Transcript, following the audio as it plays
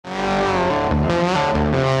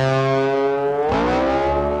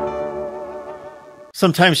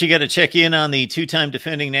Sometimes you got to check in on the two-time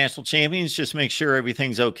defending national champions. Just make sure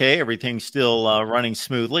everything's okay. Everything's still running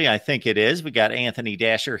smoothly. I think it is. We got Anthony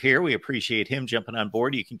Dasher here. We appreciate him jumping on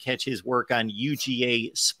board. You can catch his work on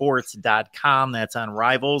ugasports.com. That's on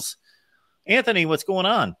Rivals. Anthony, what's going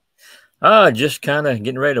on? Just kind of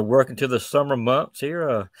getting ready to work into the summer months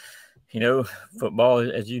here. Football,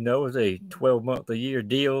 as you know, is a 12-month-a-year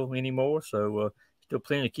deal anymore. So still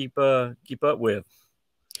plenty to keep up with.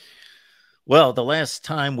 Well, the last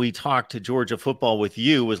time we talked to Georgia football with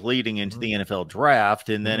you was leading into the NFL draft,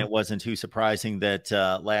 and then it wasn't too surprising that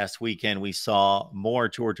last weekend we saw more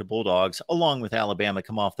Georgia Bulldogs, along with Alabama,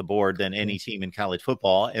 come off the board than any team in college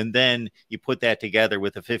football. And then you put that together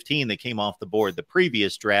with the 15 that came off the board the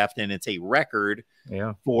previous draft, and it's a record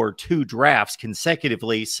for 2 drafts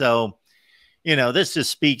consecutively. So, this just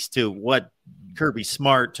speaks to what Kirby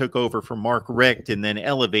Smart took over from Mark Richt and then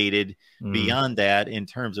elevated beyond that in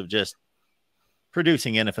terms of just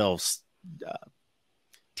producing NFL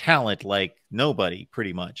talent like nobody,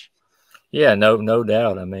 pretty much. Yeah, no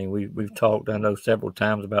doubt. I mean, we've talked, I know, several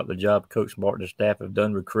times about the job Coach Smart and the staff have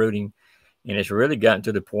done recruiting, and it's really gotten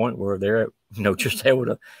to the point where they're, just able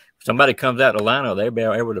to. If somebody comes out of the lineup,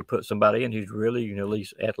 they're able to put somebody in who's really, at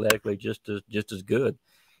least athletically just as good.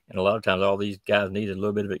 And a lot of times, all these guys need a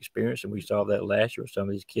little bit of experience, and we saw that last year with some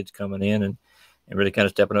of these kids coming in and really kind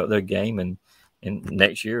of stepping up their game. And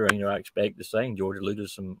next year, I expect the same. Georgia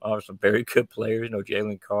loses some very good players,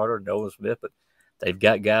 Jalen Carter, Nolan Smith, but they've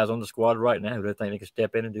got guys on the squad right now who they think they can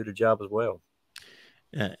step in and do the job as well.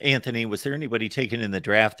 Anthony, was there anybody taken in the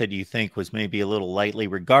draft that you think was maybe a little lightly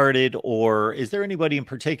regarded, or is there anybody in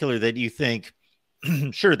particular that you think,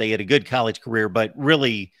 sure, they had a good college career, but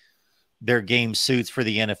really their game suits for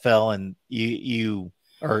the NFL, and you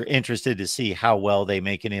are interested to see how well they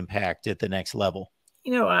make an impact at the next level?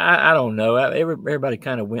 I don't know. Everybody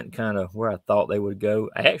kind of went where I thought they would go.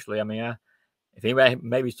 If anybody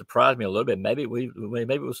maybe surprised me a little bit, maybe it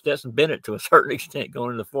was Stetson Bennett to a certain extent going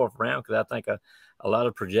into the 4th round, because I think a lot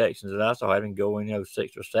of projections that I saw having going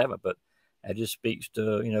 6th or 7th, but that just speaks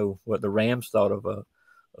to what the Rams thought of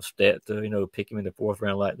Stet to pick him in the 4th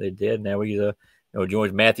round like they did. Now we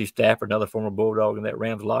joins Matthew Stafford, another former Bulldog, in that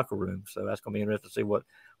Rams locker room, so that's going to be interesting to see what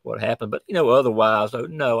happened. But otherwise,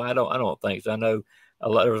 no, I don't think so. I know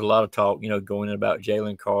there was a lot of talk, going in about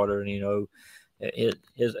Jalen Carter and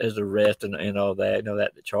his arrest and all that.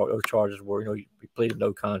 That those charges were, he pleaded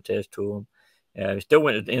no contest to him. He still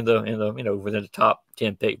went in the within the top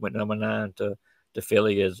 10 pick, went number 9 to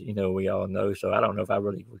Philly, as we all know. So I don't know if I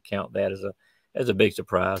really would count that as a big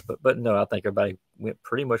surprise. But no, I think everybody went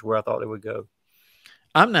pretty much where I thought they would go.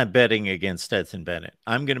 I'm not betting against Stetson Bennett.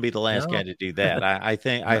 I'm going to be the last guy to do that.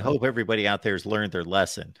 I hope everybody out there has learned their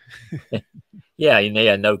lesson.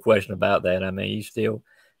 Yeah, no question about that. I mean, you still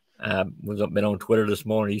been on Twitter this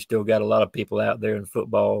morning. You still got a lot of people out there in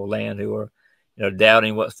football land who are,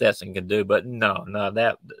 doubting what Stetson can do. But no,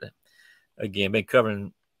 that again, been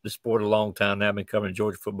covering the sport a long time now. I've been covering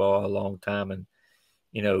Georgia football a long time, and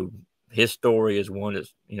his story is one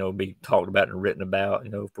that's be talked about and written about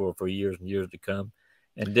for years and years to come.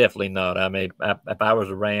 And definitely not. I mean, if I was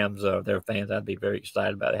the Rams or their fans, I'd be very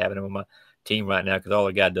excited about having him on my team right now, because all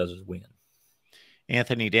the guy does is win.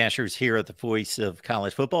 Anthony Dasher's here at the Voice of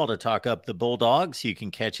College Football to talk up the Bulldogs. You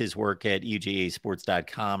can catch his work at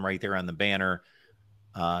ugasports.com right there on the banner,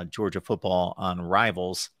 Georgia football on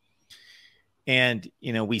Rivals. And,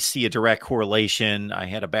 we see a direct correlation. I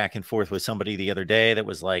had a back and forth with somebody the other day that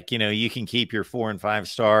was like, you can keep your 4 and 5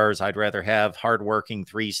 stars. I'd rather have hardworking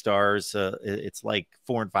 3 stars. It's like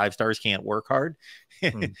 4 and 5 stars can't work hard.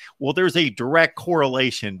 Well, there's a direct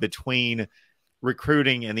correlation between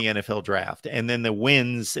recruiting and the NFL draft, and then the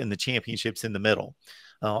wins and the championships in the middle.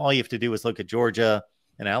 All you have to do is look at Georgia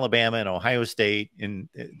and Alabama and Ohio State, and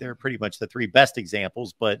they're pretty much the 3 best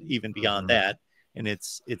examples, but even beyond that, and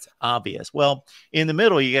it's obvious. Well, in the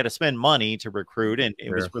middle, you got to spend money to recruit, and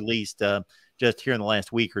it was released just here in the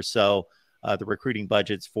last week or so, the recruiting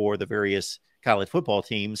budgets for the various college football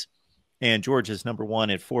teams, and Georgia's number 1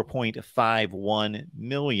 at $4.51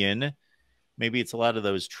 million. Maybe it's a lot of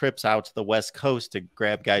those trips out to the West Coast to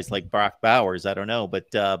grab guys like Brock Bowers. I don't know,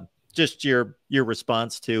 but just your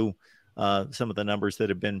response to some of the numbers that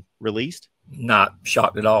have been released. Not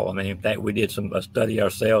shocked at all. I mean, in fact, we did a study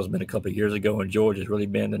ourselves, been a couple of years ago, and Georgia's really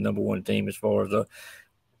been the number 1 team as far as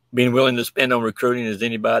being willing to spend on recruiting as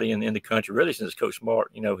anybody in the country, really, since Coach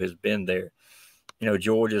Smart, has been there.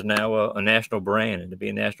 Georgia is now a national brand, and to be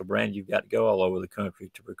a national brand, you've got to go all over the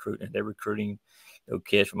country to recruit, and they're recruiting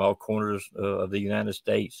kids from all corners of the United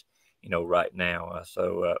States, right now.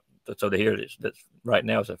 So to hear this, that's right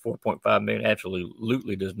now it's at $4.5 million.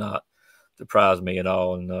 Absolutely does not surprise me at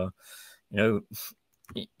all. And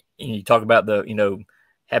you talk about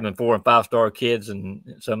having 4- and 5-star kids, and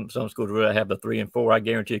some schools really have the 3 and 4. I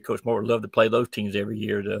guarantee you, Coach Moore would love to play those teams every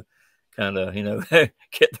year to kind of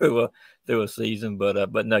get through a season.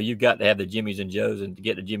 But no, you've got to have the Jimmies and Joes, and to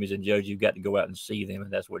get the Jimmies and Joes, you've got to go out and see them,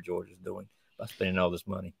 and that's what Georgia's doing by spending all this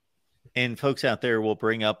money. And folks out there will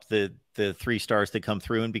bring up the 3 stars that come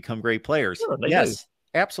through and become great players. Sure, yes, do.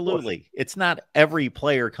 Absolutely. It's not every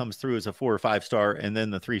player comes through as a 4 or 5 star and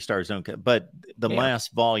then the 3 stars don't come, but the mass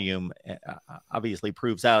volume obviously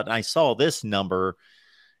proves out. And I saw this number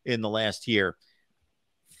in the last year.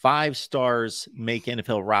 5 stars make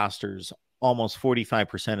NFL rosters almost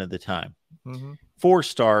 45% of the time. 4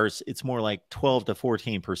 stars, it's more like 12 to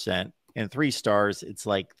 14%. And 3 stars, it's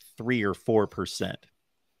like 3 or 4%.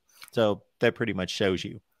 So that pretty much shows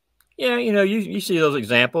you. Yeah, you see those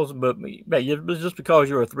examples, but just because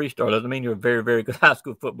you're a 3-star doesn't mean you're a very, very good high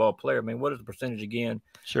school football player. I mean, what is the percentage again?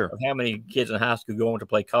 Sure. Of how many kids in high school go on to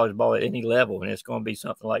play college ball at any level? And it's going to be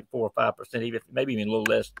something like 4 or 5%, even maybe even a little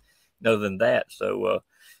less, than that. So,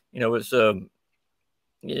 so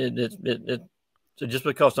just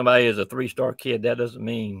because somebody is a 3-star kid, that doesn't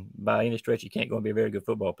mean by any stretch you can't go and be a very good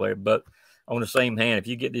football player. But on the same hand, if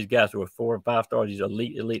you get these guys who are 4 and 5 stars, these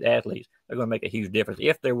elite athletes, they're going to make a huge difference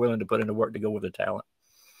if they're willing to put in the work to go with the talent.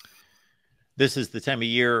 This is the time of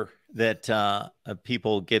year that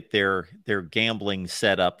people get their gambling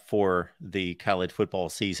set up for the college football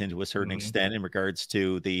season to a certain extent in regards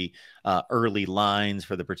to the early lines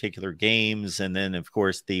for the particular games. And then, of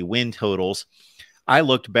course, the win totals. I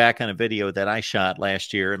looked back on a video that I shot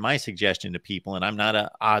last year, and my suggestion to people, and I'm not an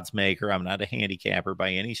odds maker, I'm not a handicapper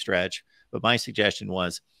by any stretch, but my suggestion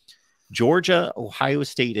was Georgia, Ohio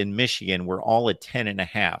State, and Michigan were all at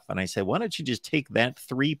 10.5. And I said, why don't you just take that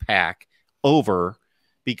 3-pack over,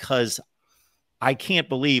 because I can't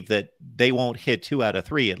believe that they won't hit 2 out of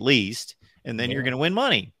 3 at least, and then you're going to win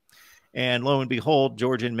money. And lo and behold,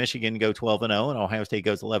 Georgia and Michigan go 12-0, and Ohio State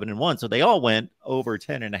goes 11-1. So they all went over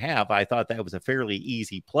 10.5. I thought that was a fairly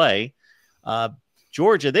easy play.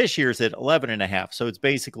 Georgia this year is at 11.5. So it's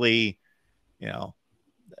basically,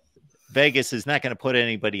 Vegas is not going to put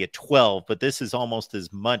anybody at 12, but this is almost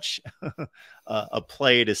as much a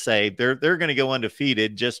play to say they're going to go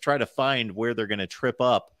undefeated. Just try to find where they're going to trip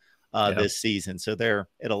up this season. So they're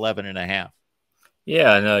at 11.5.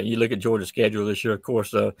 Yeah, and you look at Georgia's schedule this year. Of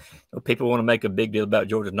course, people want to make a big deal about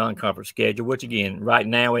Georgia's non-conference schedule, which again, right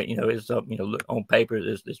now, it's up. On paper,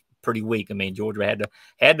 it's pretty weak. I mean, Georgia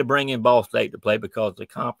had to bring in Ball State to play because the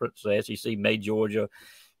conference, the SEC, made Georgia,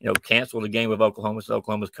 cancel the game with Oklahoma. So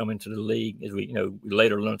Oklahoma's coming to the league, as we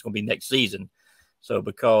later learn it's going to be next season. So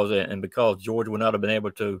because Georgia would not have been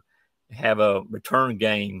able to have a return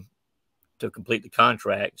game to complete the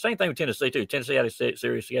contract. Same thing with Tennessee too. Tennessee had a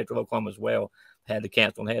serious schedule with Oklahoma as well. Had to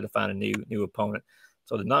cancel and had to find a new opponent.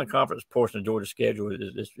 So the non-conference portion of Georgia's schedule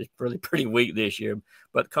is really pretty weak this year.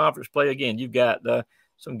 But conference play, again, you've got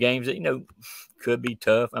some games that, could be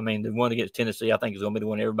tough. I mean, the one against Tennessee, I think, is going to be the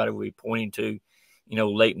one everybody will be pointing to,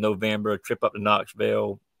 late November, a trip up to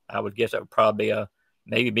Knoxville. I would guess that would probably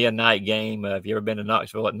maybe be a night game. If you've ever been to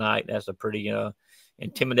Knoxville at night, that's a pretty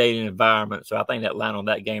intimidating environment. So I think that line on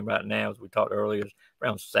that game right now, as we talked earlier, is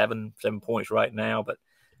around 7 points right now. But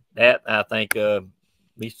that, I think, at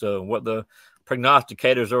least what the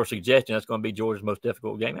prognosticators are suggesting, that's going to be Georgia's most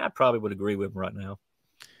difficult game. I probably would agree with them right now.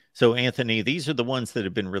 So, Anthony, these are the ones that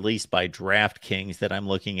have been released by DraftKings that I'm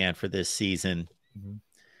looking at for this season.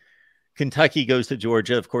 Kentucky goes to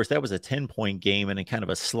Georgia. Of course, that was a 10-point game and a kind of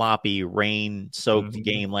a sloppy, rain-soaked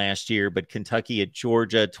game last year. But Kentucky at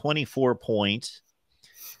Georgia, 24 points.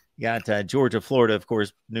 You got Georgia, Florida, of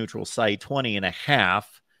course, neutral site, 20.5.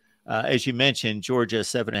 As you mentioned, Georgia,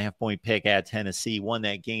 7.5-point pick at Tennessee, won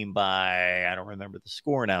that game by, I don't remember the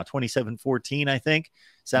score now, 27-14, I think.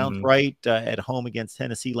 Sounds right, at home against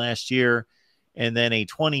Tennessee last year. And then a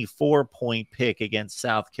 24-point pick against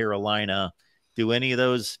South Carolina. Do any of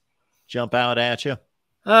those jump out at you?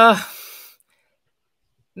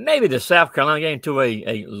 Maybe the South Carolina game to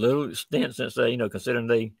a little extent, since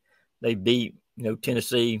considering they beat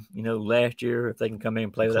Tennessee last year. If they can come in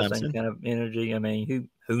and play with that same kind of energy, I mean,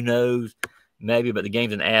 who knows? Maybe, but the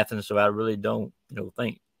game's in Athens, so I really don't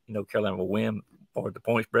think Carolina will win. Or the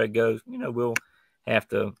point spread goes, we'll have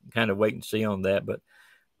to kind of wait and see on that. But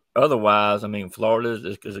otherwise, I mean, Florida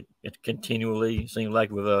is continually seems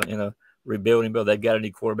like with in a rebuilding bill. They've got a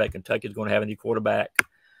new quarterback. Kentucky's going to have a new quarterback.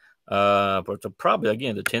 But probably,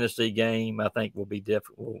 again, the Tennessee game, I think, will be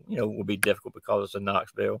difficult. Will be difficult because it's in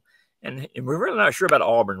Knoxville. And we're really not sure about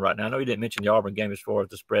Auburn right now. I know you didn't mention the Auburn game as far as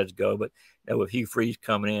the spreads go, but with Hugh Freeze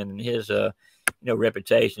coming in and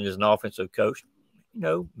reputation as an offensive coach.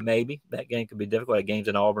 Maybe that game could be difficult. That game's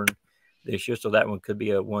in Auburn this year, so that one could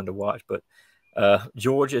be a one to watch. But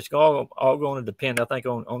Georgia, it's all going to depend, I think,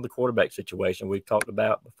 on the quarterback situation. We've talked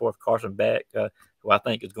about before, Carson Beck, who I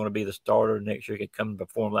think is going to be the starter next year, can come and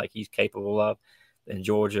perform like he's capable of, then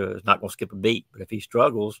Georgia is not going to skip a beat. But if he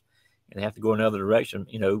struggles and they have to go another direction,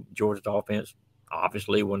 Georgia's offense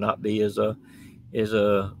obviously will not be as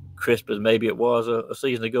crisp as maybe it was a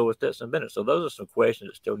season ago with Stetson Bennett. So those are some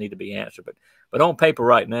questions that still need to be answered. But on paper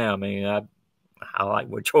right now, I mean, I like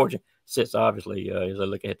where Georgia sits, obviously, as I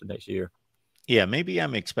look ahead to next year. Yeah, maybe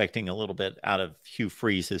I'm expecting a little bit out of Hugh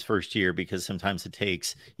Freeze his first year, because sometimes it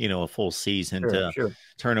takes, a full season to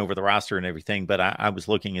turn over the roster and everything. But I was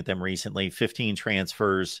looking at them recently, 15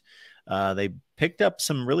 transfers. They picked up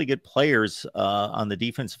some really good players on the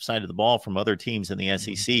defensive side of the ball from other teams in the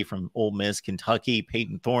SEC, from Ole Miss, Kentucky.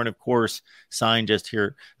 Peyton Thorne, of course, signed just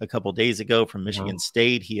here a couple of days ago from Michigan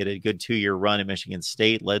State. He had a good 2-year run at Michigan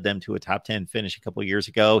State, led them to a top 10 finish a couple of years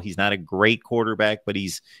ago. He's not a great quarterback, but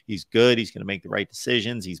he's good. He's going to make the right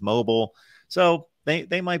decisions. He's mobile. So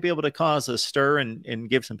they might be able to cause a stir and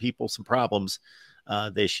give some people some problems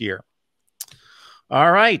this year. All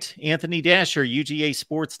right. Anthony Dasher,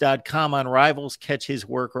 UGAsports.com on Rivals. Catch his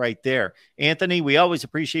work right there. Anthony, we always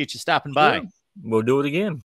appreciate you stopping by. We'll do it again.